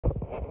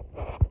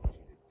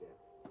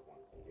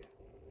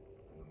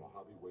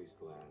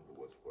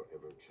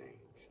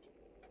changed.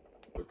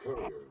 The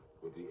courier,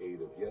 with the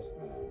aid of Yes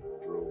Man,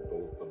 drove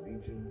both the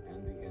Legion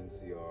and the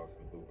NCR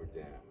from Hoover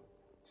Dam,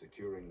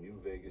 securing New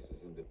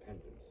Vegas's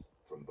independence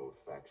from both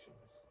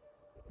factions.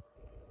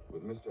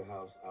 With Mr.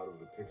 House out of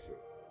the picture,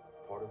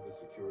 part of the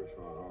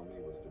Securitron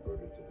army was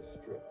diverted to the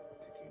Strip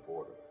to keep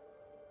order.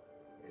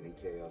 Any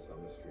chaos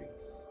on the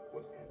streets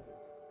was ended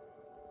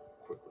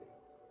quickly.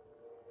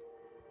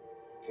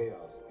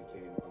 Chaos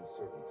became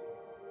uncertainty,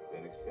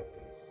 then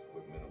acceptance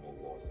with minimal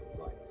loss of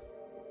life.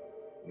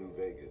 New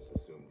Vegas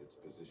assumed its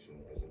position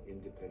as an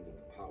independent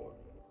power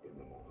in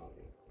the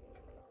Mojave.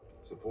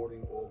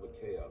 Supporting all the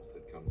chaos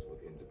that comes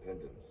with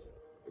independence,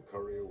 the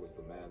courier was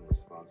the man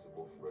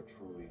responsible for a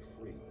truly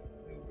free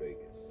New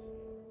Vegas.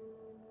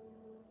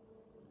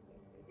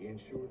 He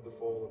ensured the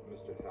fall of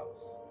Mr.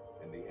 House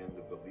and the end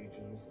of the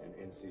Legion's and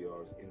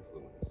NCR's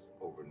influence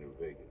over New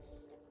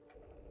Vegas.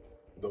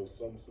 Though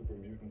some super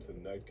mutants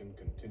in Nightkin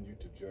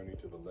continued to journey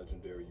to the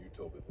legendary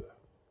Utopia,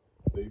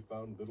 they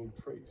found little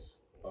trace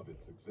of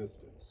its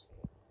existence.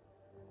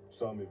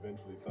 Some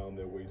eventually found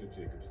their way to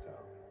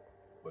Jacobstown,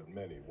 but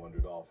many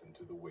wandered off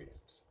into the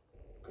wastes,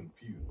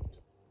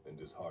 confused and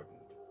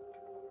disheartened.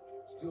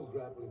 Still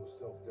grappling with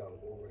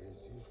self-doubt over his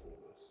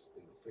usefulness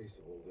in the face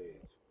of old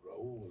age,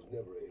 Raoul was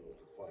never able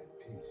to find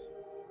peace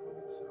with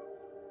himself.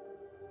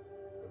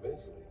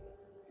 Eventually,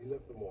 he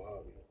left the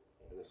Mojave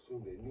and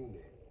assumed a new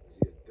name, as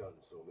he had done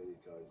so many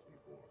times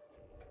before.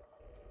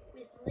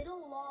 With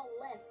little law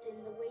left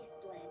in the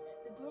wasteland,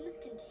 the Brooms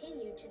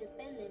continued to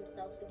defend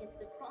themselves against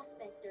the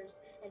prospectors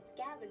and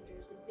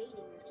scavengers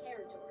invading their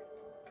territory.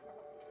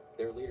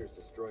 Their leaders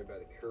destroyed by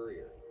the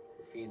courier,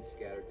 the fiends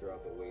scattered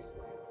throughout the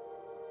wasteland.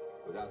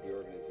 Without the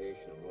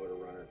organization of Motor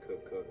Runner,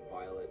 Cook,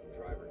 Violet, and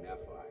driver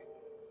Nephi,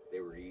 they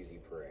were easy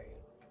prey.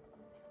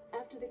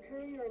 After the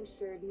courier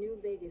ensured New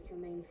Vegas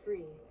remained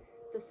free,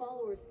 the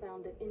followers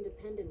found that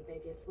independent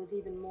Vegas was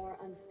even more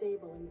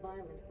unstable and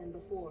violent than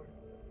before.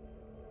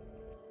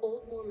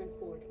 Old Mormon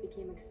Fort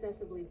became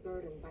excessively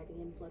burdened by the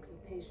influx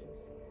of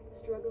patients,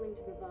 struggling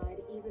to provide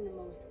even the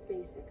most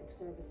basic of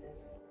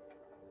services.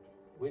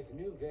 With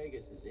New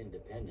Vegas's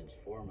independence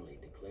formally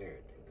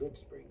declared,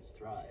 Goodsprings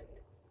thrived.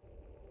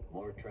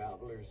 More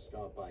travelers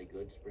stopped by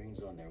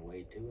Goodsprings on their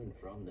way to and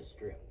from the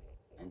Strip,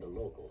 and the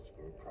locals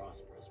grew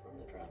prosperous from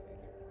the traffic.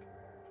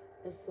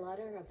 The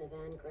slaughter of the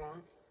Van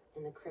Graffs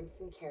and the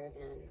Crimson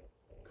Caravan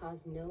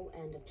caused no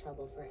end of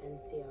trouble for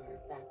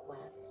NCR back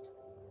west.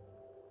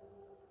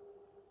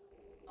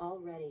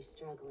 Already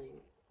struggling,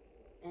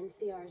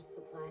 NCR's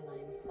supply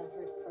lines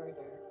suffered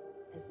further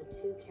as the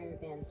two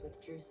caravans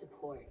withdrew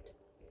support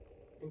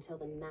until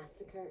the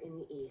massacre in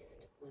the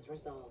east was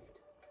resolved.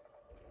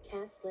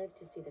 Cass lived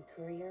to see the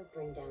courier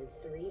bring down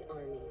 3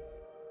 armies,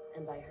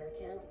 and by her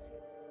count,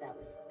 that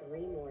was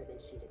 3 more than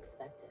she'd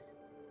expected.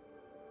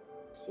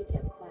 She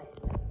kept quiet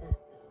about that,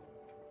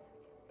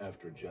 though.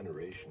 After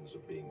generations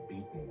of being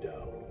beaten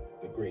down,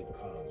 the great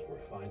Khans were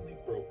finally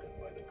broken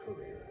by the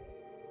courier.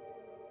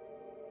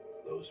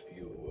 Those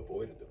few who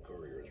avoided the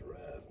courier's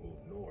wrath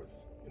moved north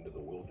into the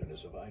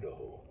wilderness of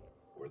Idaho,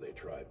 where they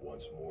tried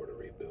once more to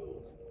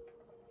rebuild.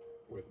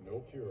 With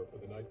no cure for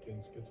the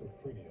Nightkin's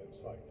schizophrenia in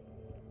sight,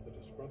 the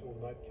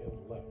disgruntled Nightkin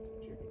left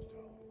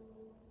Jacobstown.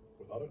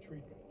 Without a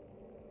treatment,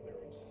 their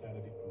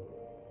insanity grew.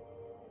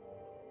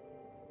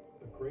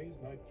 The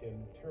crazed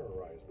Nightkin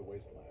terrorized the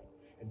wasteland,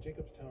 and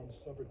Jacobstown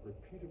suffered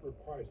repeated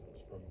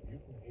reprisals from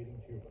mutant-hating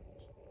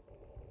humans.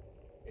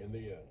 In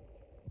the end,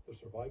 the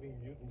surviving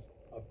mutants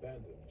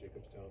abandoned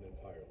Jacobstown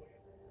entirely,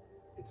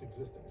 its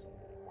existence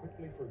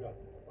quickly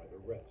forgotten by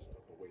the rest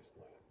of the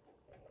wasteland.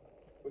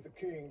 With the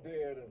king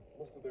dead and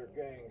most of their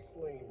gang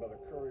slain by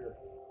the courier,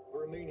 the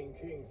remaining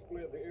kings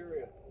fled the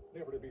area,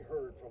 never to be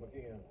heard from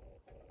again.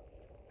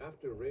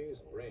 After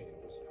Ray's brain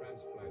was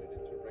transplanted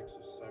into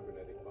Rex's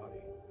cybernetic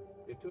body,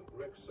 it took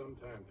Rex some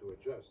time to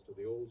adjust to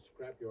the old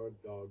scrapyard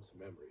dog's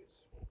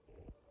memories.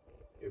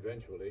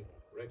 Eventually,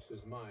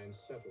 Rex's mind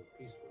settled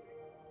peacefully,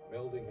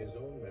 melding his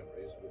own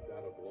memories with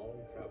that of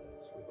long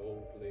travels with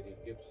old Lady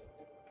Gibson.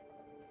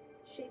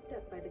 Shaped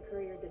up by the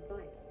courier's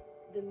advice,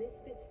 the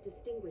Misfits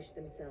distinguished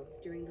themselves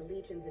during the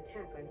Legion's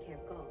attack on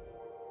Camp Golf.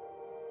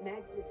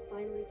 Mags was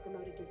finally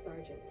promoted to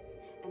sergeant,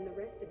 and the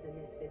rest of the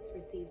Misfits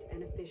received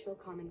an official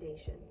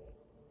commendation.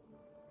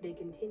 They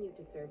continued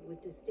to serve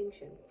with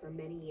distinction for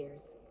many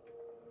years.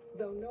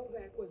 Though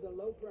Novak was a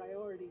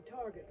low-priority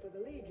target for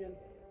the Legion,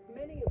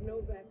 many of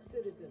Novak's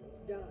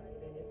citizens died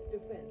in its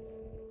defense.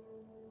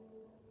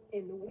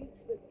 In the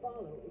weeks that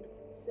followed,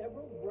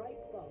 several bright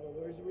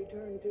followers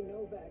returned to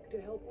Novak to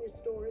help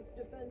restore its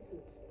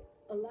defenses,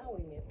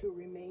 allowing it to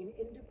remain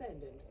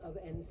independent of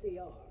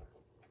NCR.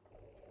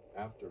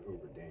 After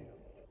Hoover Dam,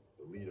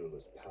 the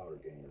leaderless powder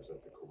gangers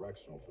at the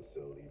correctional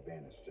facility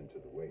vanished into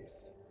the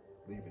wastes,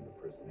 leaving the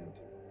prison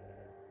empty.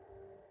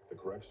 The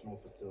correctional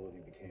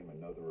facility became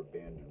another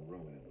abandoned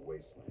ruin in the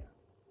wasteland,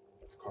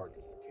 its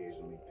carcass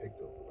occasionally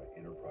picked over by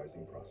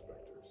enterprising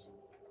prospectors.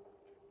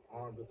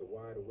 Armed with a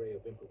wide array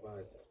of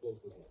improvised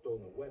explosives and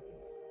stolen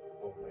weapons, the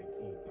Vault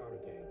 19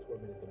 powder gang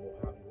tormented the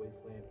Mojave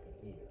wasteland for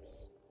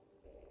years.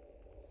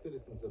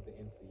 citizens of the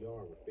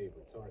NCR were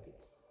favorite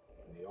targets,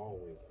 and they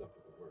always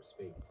suffered the worst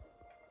fates.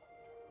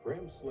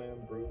 Grim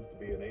Slim proves to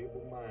be an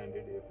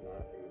able-minded, if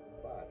not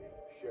able-bodied,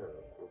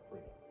 sheriff for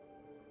Prim.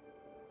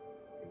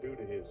 And due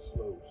to his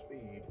slow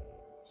speed,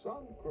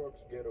 some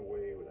crooks get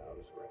away without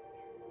a scratch.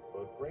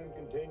 But Prim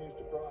continues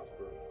to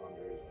prosper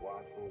under his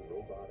watchful,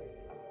 robotic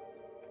eye.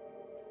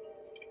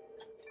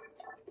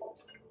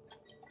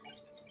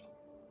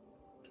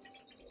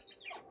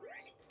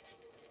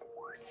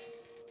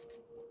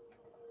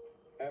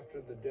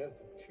 After the death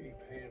of Chief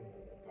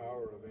Hanlon, the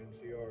power of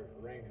NCR's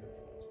Rangers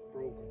was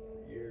broken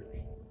for years.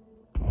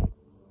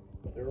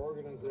 Their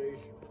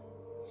organization,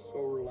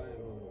 so reliant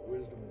on the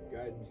wisdom and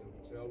guidance of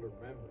its elder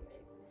members,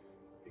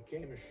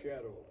 became a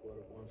shadow of what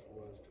it once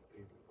was to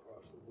people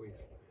across the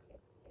wasteland.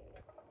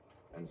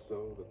 And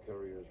so the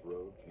Courier's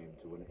Road came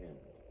to an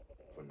end,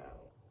 for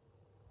now.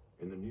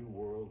 In the new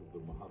world of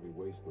the Mojave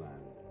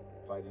Wasteland,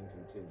 fighting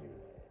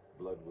continued,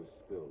 blood was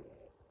spilled,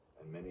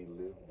 and many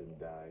lived and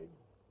died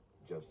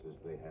just as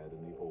they had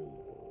in the old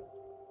world.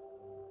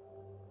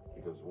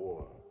 Because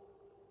war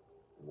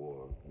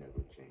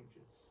never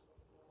changes.